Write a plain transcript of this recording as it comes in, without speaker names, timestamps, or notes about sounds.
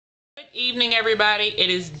Evening, everybody. It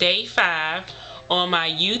is day 5 on my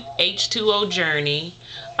Youth H2O journey.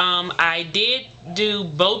 I did do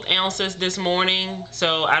both ounces this morning,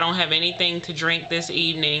 so I don't have anything to drink this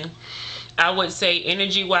evening. I would say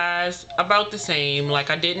energy wise about the same. Like,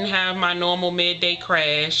 I didn't have my normal midday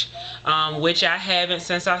crash, which I haven't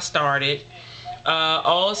since I started.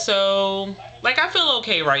 Also, like, I feel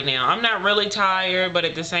okay right now. I'm not really tired, but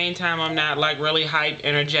at the same time I'm not like really hype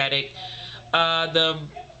energetic. The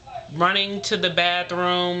running to the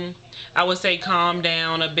bathroom, I would say, calm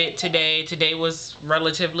down a bit today. Today was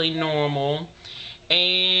relatively normal.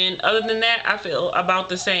 And other than that, I feel about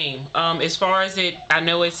the same. As far as it, I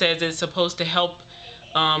know it says it's supposed to help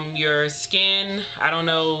your skin. I don't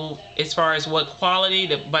know as far as what quality,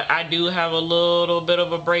 but I do have a little bit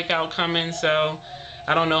of a breakout coming, so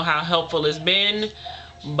I don't know how helpful it's been.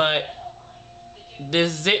 But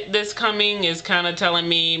this zit that's coming is kind of telling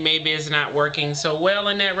me maybe it's not working so well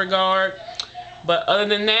in that regard. But other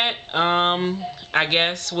than that, I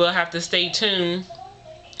guess we'll have to stay tuned.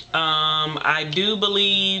 I do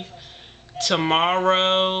believe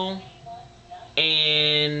tomorrow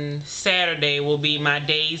and Saturday will be my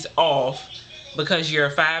days off, because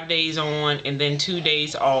you're 5 days on and then 2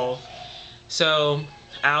 days off. So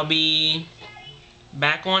I'll be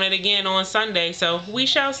back on it again on Sunday, so we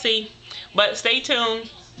shall see. But stay tuned.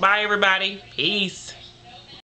 Bye, everybody. Peace.